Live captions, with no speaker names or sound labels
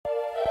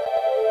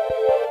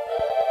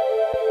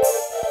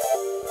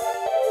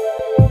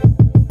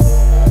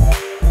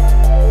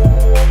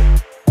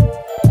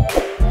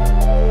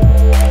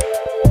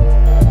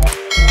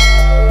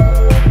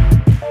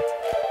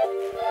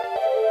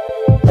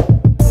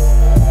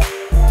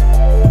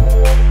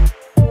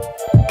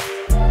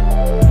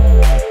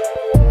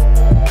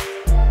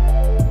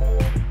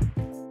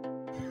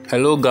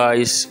Hello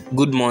guys,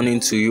 good morning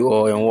to you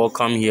all and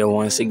welcome here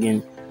once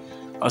again.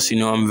 As you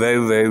know, I'm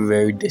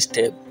very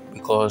disturbed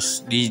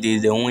because these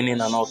days the winning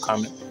are not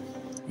coming.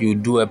 You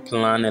do a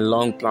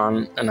long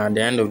plan, and at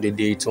the end of the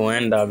day it will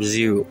end up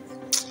zero.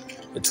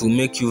 It will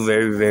make you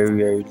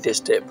very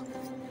disturbed.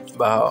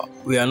 But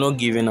we are not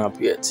giving up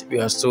yet.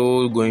 We are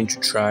still going to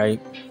try,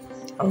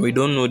 and we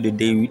don't know the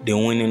day the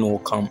winning will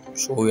come.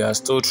 So we are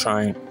still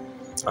trying.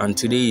 And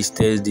today is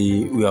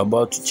Thursday. We are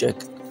about to check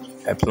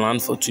a plan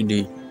for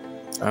today.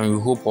 And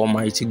we hope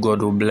Almighty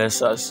God will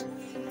bless us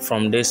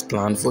from this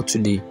plan for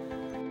today.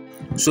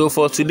 So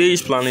for today's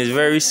plan is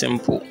very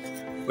simple.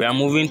 We are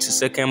moving to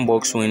second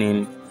box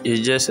winning.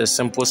 It's just a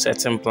simple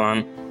setting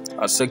plan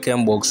at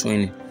second box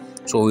winning.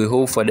 So we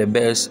hope for the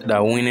best that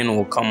winning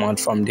will come out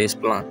from this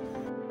plan.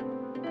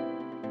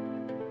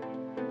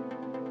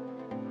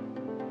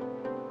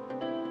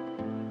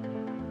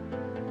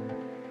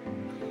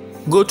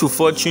 Go to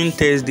Fortune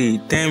Thursday,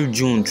 10th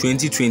June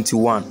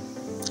 2021.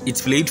 It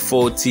played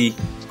 40,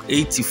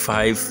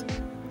 85,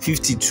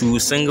 52,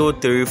 single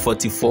 3,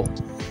 44.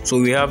 So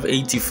we have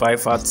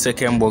 85 at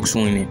second box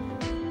winning.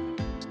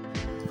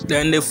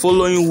 Then the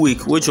following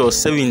week, which was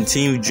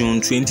 17th June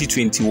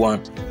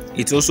 2021,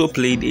 it also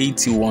played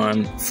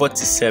 81,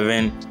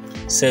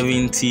 47,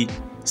 70,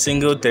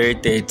 single 3,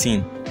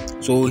 13.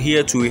 So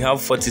here too we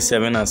have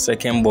 47 at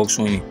second box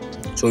winning.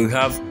 So we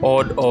have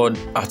odd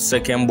at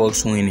second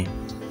box winning.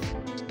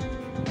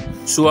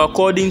 So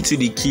according to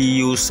the key,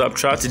 you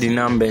subtract the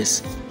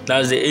numbers.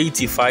 That's the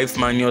 85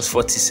 minus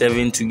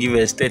 47 to give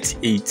us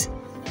 38.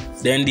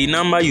 Then the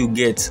number you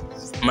get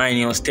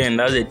minus 10,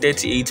 that's the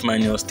 38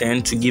 minus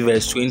 10 to give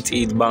us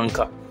 28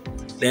 banker.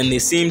 Then the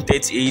same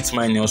 38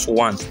 minus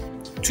 1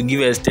 to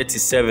give us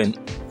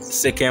 37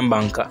 second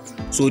banker.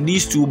 So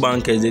these two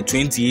bankers, the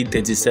 28,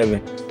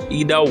 37,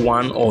 either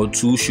one or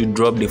two should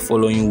drop the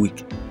following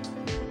week.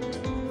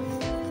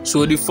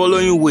 So the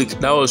following week,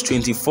 that was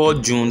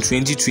 24th June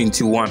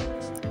 2021,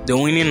 the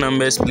winning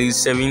numbers played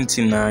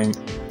 79,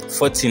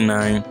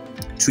 49,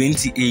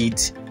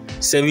 28,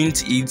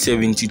 78,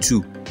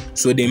 72.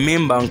 So the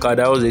main banker,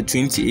 that was a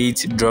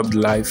 28, dropped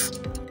live.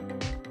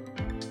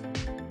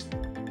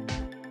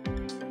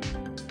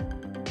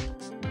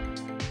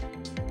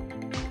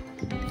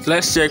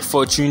 Let's check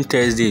Fortune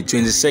Thursday,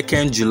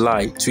 22nd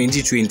July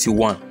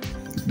 2021.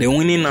 The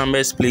winning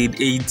numbers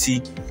played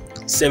 80,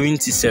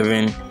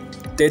 77,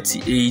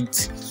 38,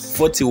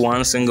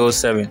 41, single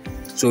 7.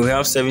 So we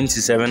have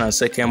 77 at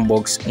second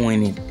box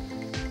winning.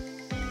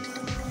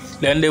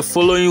 Then the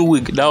following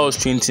week, that was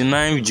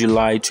 29th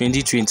July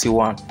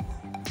 2021,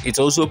 it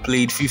also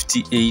played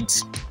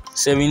 58,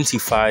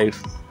 75,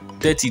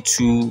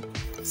 32,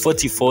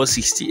 44,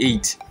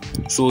 68.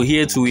 So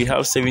here too we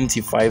have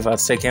 75 at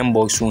second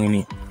box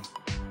winning.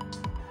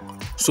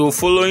 So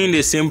following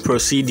the same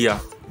procedure,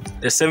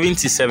 the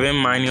 77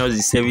 minus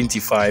the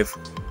 75,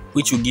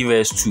 which will give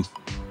us 2.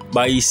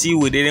 But you see,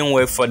 we didn't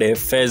work for the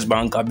first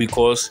banker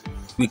because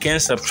we can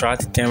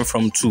subtract 10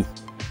 from 2.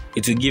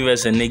 It will give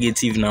us a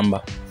negative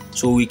number.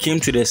 So we came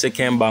to the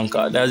second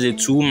banker, that's a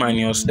 2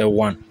 minus the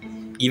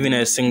 1, giving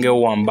a single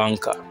 1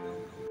 banker.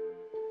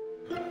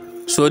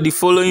 So the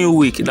following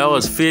week, that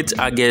was 5th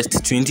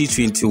August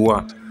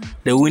 2021,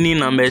 the winning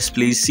numbers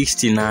played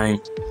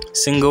 69,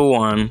 single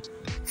 1,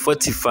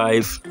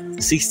 45,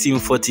 16,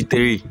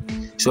 43.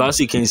 So as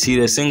you can see,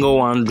 the single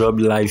 1 dropped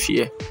live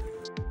here.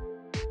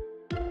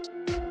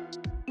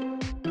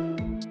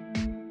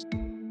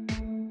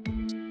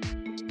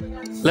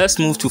 Let's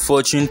move to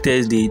Fortune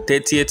Thursday,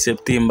 30th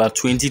September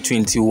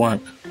 2021.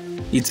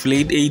 It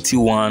played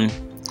 81,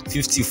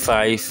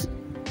 55,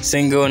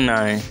 single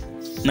 9,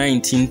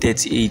 19,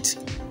 38.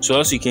 So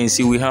as you can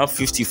see, we have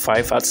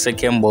 55 at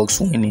second box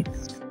winning.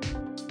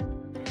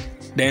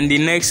 Then the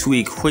next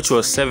week, which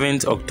was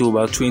 7th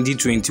October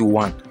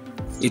 2021,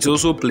 it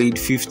also played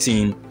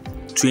 15,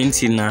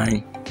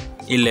 29,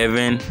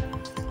 11,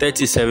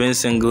 37,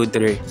 single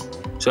 3.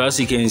 So as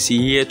you can see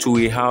here too,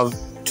 we have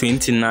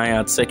 29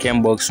 at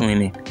second box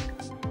winning.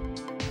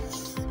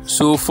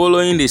 So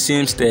following the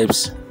same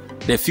steps,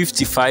 the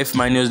 55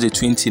 minus the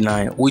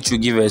 29, which will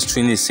give us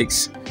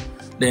 26.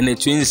 Then the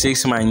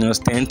 26 minus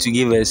 10 to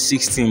give us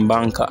 16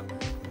 banker.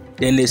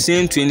 Then the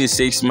same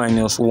 26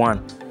 minus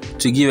 1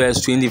 to give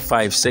us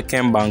 25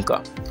 second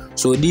banker.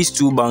 So these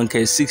two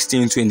bankers,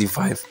 16,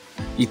 25.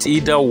 It's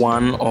either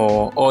one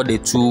or all the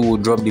two will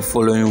drop the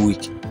following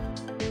week.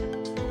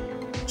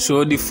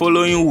 So the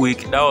following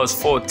week, that was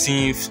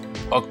 14th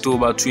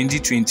October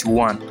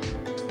 2021,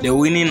 the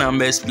winning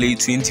numbers played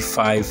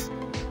 25,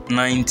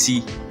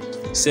 90,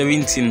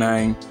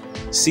 79,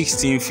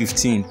 16,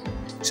 15.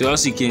 So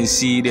as you can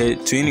see, the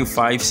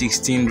 25,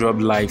 16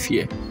 dropped live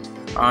here.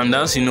 And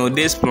as you know,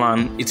 this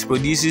plan, it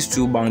produces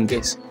two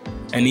bankers,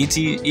 and it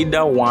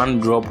either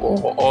one drop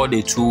or all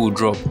the two will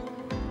drop.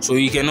 So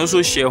you can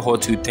also share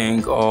what you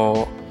think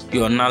or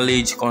your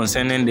knowledge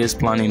concerning this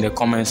plan in the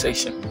comment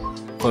section,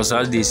 because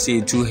as they say,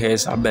 2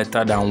 hairs are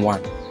better than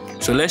 1.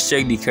 So let's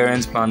check the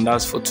current plan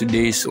that's for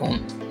today's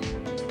own.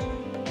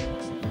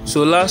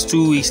 So last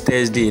 2 weeks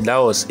Thursday, that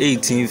was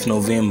 18th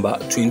November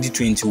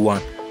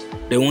 2021,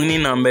 The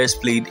winning numbers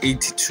played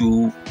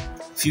 82,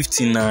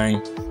 59,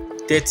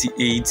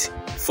 38,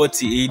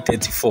 48,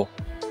 34.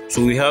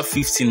 So we have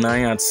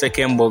 59 at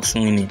second box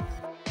winning.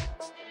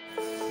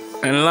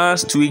 And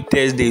last week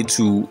Thursday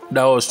too,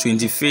 that was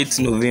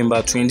 25th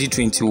November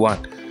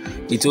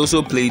 2021. It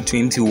also played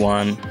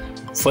 21,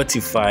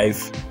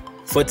 45,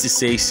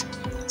 46,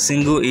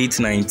 single 8,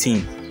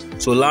 19.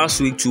 So last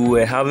week too,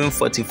 we're having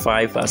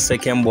 45 at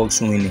second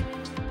box winning.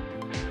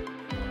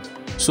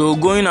 So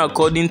going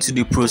according to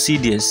the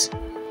procedures,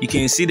 you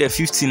can see the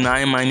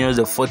 59 minus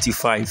the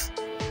 45.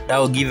 That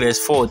will give us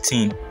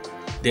 14.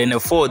 Then the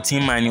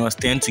 14 minus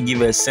 10 to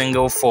give us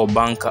single 4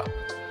 banker.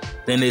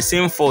 Then the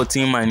same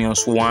 14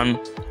 minus 1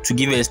 to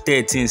give us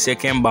 13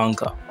 second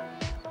banker.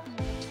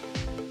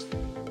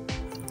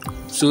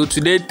 So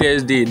today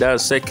Thursday,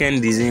 that's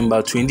 2nd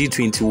December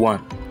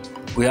 2021,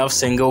 we have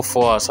single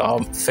 4 as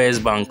our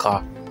first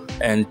banker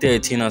and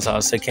 13 as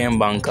our second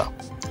banker.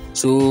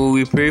 So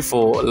we pray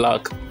for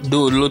luck.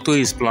 Though Lotto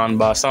is planned,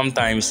 but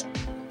sometimes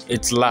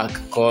it's luck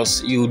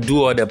because you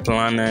do all the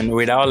plan and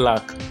without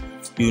luck,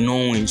 you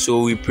don't win.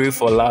 So we pray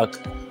for luck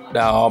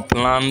that our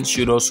plan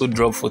should also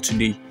drop for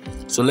today.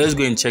 So let's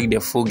go and check the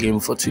full game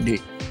for today.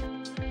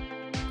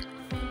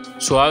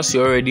 So as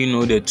you already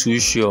know, the two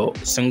sure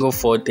single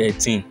 4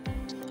 13.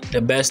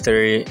 The best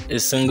 3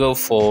 is single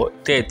 4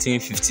 13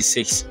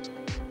 56.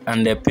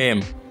 And the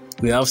PEM,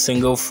 we have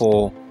single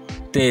 4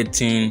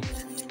 13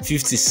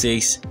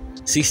 56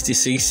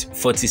 66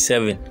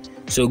 47.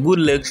 So good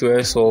luck to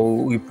us. So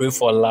we pray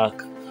for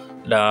luck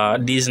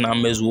that these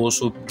numbers will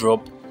also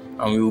drop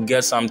and we will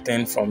get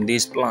something from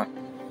this plan.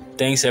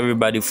 Thanks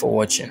everybody for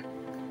watching.